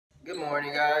Good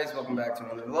morning, guys. Welcome back to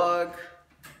another vlog.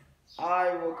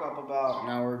 I woke up about an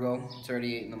hour ago. It's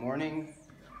already 8 in the morning.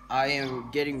 I am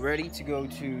getting ready to go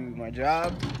to my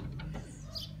job.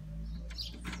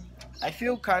 I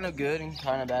feel kind of good and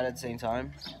kind of bad at the same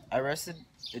time. I rested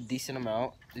a decent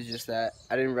amount. It's just that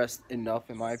I didn't rest enough,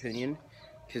 in my opinion,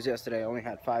 because yesterday I only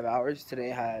had 5 hours.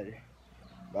 Today I had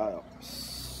about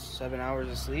 7 hours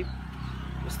of sleep.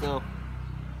 But still,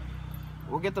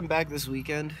 we'll get them back this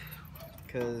weekend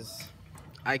because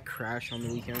I crash on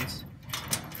the weekends,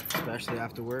 especially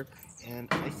after work. And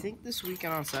I think this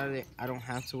weekend on Saturday I don't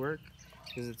have to work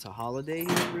because it's a holiday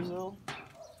here in Brazil.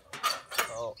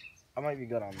 So I might be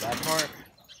good on that part.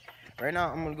 Right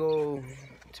now I'm gonna go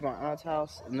to my aunt's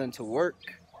house and then to work.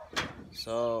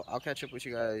 So I'll catch up with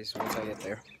you guys once I get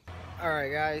there.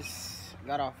 Alright guys,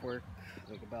 got off work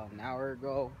like about an hour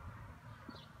ago.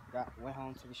 Went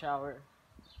home, took a shower.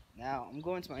 Now I'm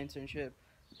going to my internship.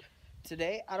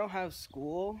 Today I don't have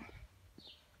school,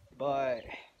 but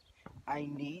I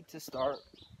need to start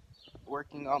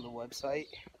working on the website.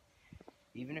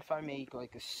 Even if I make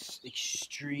like a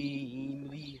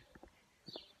extremely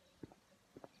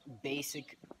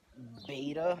basic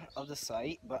beta of the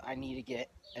site, but I need to get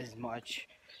as much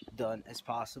done as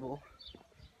possible.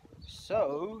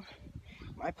 So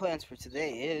my plans for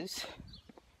today is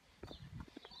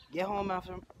get home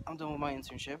after I'm done with my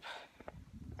internship,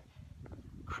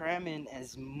 cram in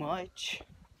as much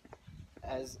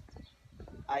as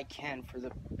I can for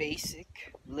the basic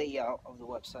layout of the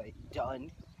website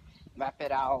done, map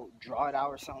it out, draw it out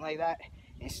or something like that,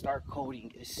 and start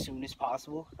coding as soon as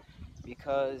possible,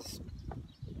 because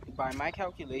by my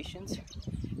calculations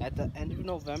at the end of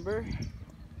November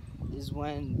is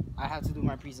when I have to do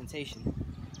my presentation.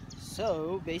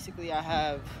 So basically I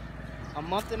have a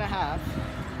month and a half,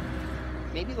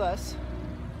 maybe less,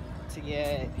 to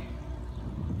get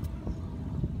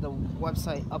the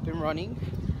website up and running,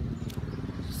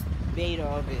 just beta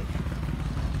of it,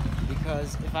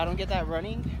 because if I don't get that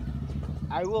running,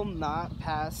 I will not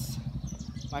pass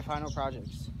my final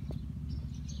projects.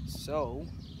 So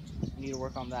I need to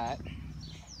work on that,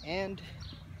 and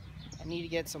I need to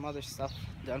get some other stuff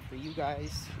done for you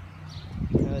guys,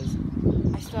 because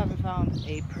I still haven't found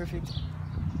a perfect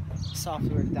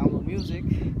software to download music,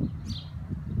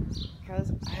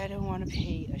 because I don't want to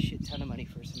pay a shit ton of money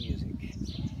for some music.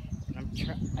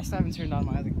 And I still haven't turned on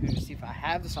my other computer to see if I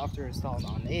have the software installed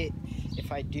on it.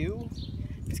 If I do,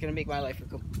 it's gonna make my life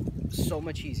so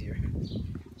much easier.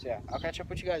 So yeah, I'll catch up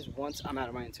with you guys once I'm out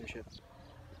of my internship.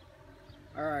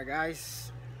 Alright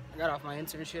guys, I got off my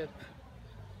internship,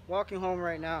 walking home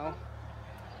right now.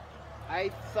 I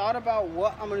thought about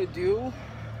what I'm gonna do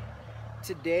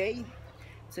today.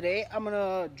 Today I'm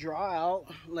gonna draw out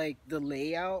like the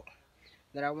layout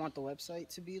that I want the website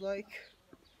to be like,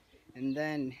 and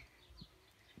then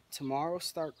tomorrow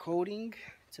start coding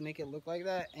to make it look like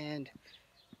that. And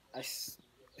I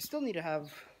still need to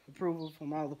have approval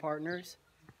from all the partners,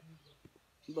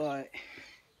 but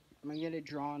I'm gonna get it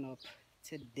drawn up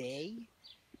today,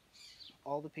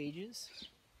 all the pages,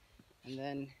 and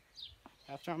then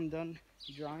after I'm done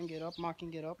drawing it up,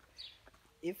 mocking it up,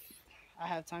 if I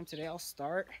have time today, I'll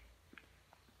start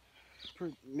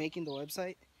making the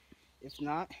website. If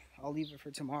not, I'll leave it for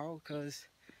tomorrow, because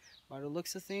by the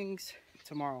looks of things,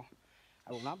 tomorrow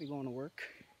I will not be going to work.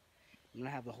 I'm gonna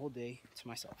have the whole day to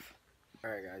myself.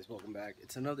 Alright guys, welcome back.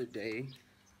 It's another day.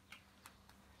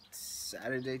 It's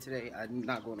Saturday today. I'm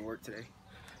not going to work today.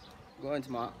 I'm going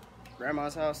to my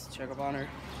grandma's house to check up on her.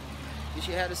 And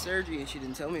she had a surgery and she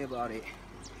didn't tell me about it.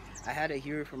 I had to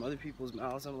hear it from other people's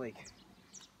mouths. I'm like,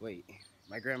 wait,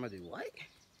 my grandma did what?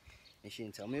 And she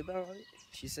didn't tell me about it?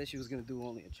 She said she was gonna do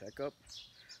only a checkup.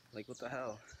 Like, what the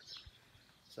hell?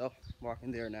 So, I'm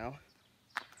walking there now.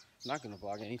 I'm not gonna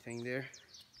vlog anything there.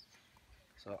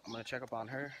 So, I'm gonna check up on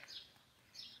her,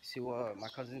 see what my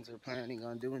cousins are planning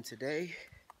on doing today,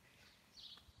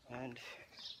 and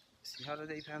see how the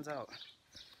day pans out.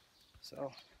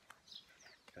 So,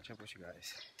 catch up with you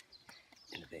guys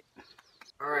in a bit.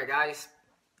 Alright guys,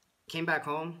 came back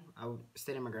home. I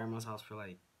stayed at my grandma's house for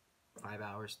like 5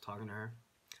 hours talking to her.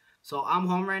 So I'm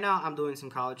home right now. I'm doing some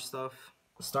college stuff.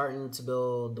 Starting to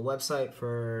build the website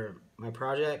for my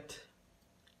project.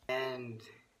 And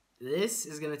this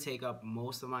is going to take up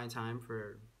most of my time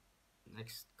for the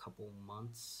next couple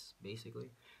months,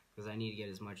 basically, because I need to get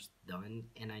as much done,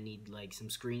 and I need like some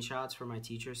screenshots for my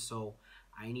teachers. So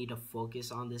I need to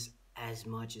focus on this as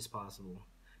much as possible,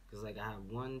 because like I have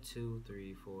 1, 2,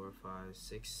 3, 4, 5,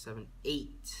 6, 7,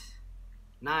 8,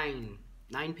 9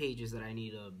 pages that I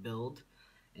need to build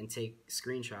and take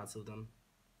screenshots of them,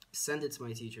 send it to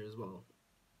my teacher as well,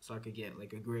 so I could get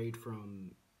like a grade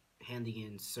from handing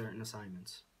in certain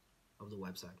assignments of the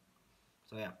website.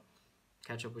 So yeah,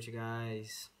 catch up with you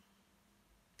guys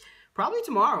probably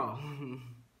tomorrow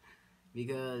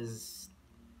because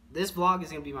this vlog is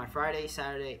going to be my Friday,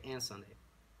 Saturday, and Sunday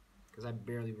because I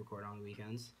barely record on the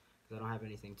weekends because I don't have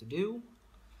anything to do.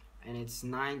 And it's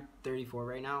 9:34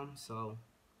 right now, so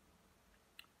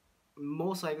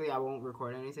most likely I won't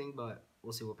record anything, but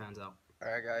we'll see what pans out.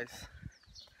 Alright guys,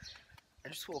 I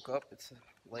just woke up. It's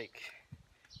like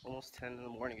almost 10 in the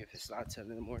morning if it's not 10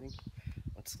 in the morning. I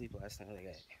went to sleep last night like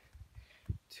at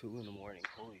 2 in the morning.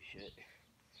 Holy shit.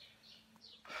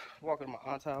 Walking to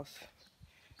my aunt's house,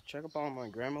 check up on my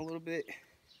grandma a little bit,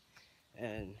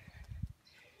 and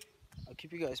I'll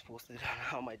keep you guys posted on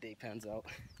how my day pans out.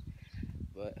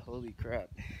 But holy crap,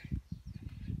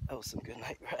 that was some good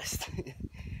night rest.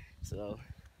 So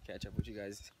catch up with you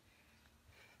guys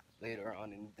later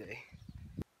on in the day.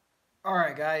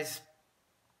 Alright guys,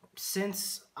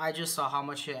 since I just saw how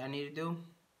much shit I need to do,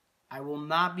 I will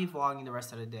not be vlogging the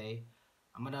rest of the day.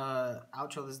 I'm gonna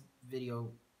outro this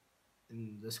video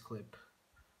in this clip,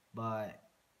 but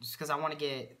just because I want to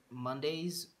get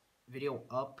Monday's video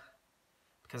up,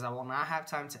 because I will not have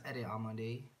time to edit on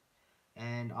Monday.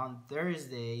 And on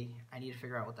Thursday, I need to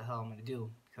figure out what the hell I'm going to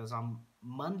do. Because on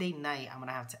Monday night, I'm going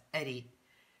to have to edit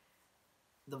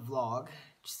the vlog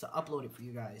just to upload it for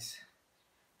you guys.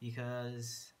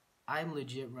 Because I'm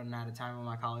legit running out of time on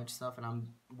my college stuff, and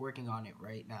I'm working on it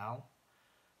right now.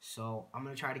 So I'm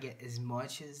going to try to get as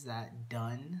much as that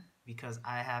done, because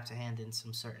I have to hand in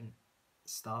some certain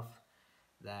stuff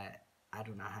that I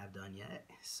do not have done yet.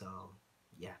 So,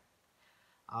 yeah.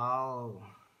 I'll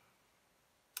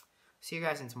see you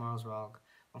guys in tomorrow's vlog.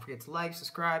 Don't forget to like,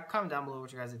 subscribe, comment down below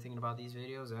what you guys are thinking about these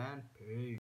videos, and peace.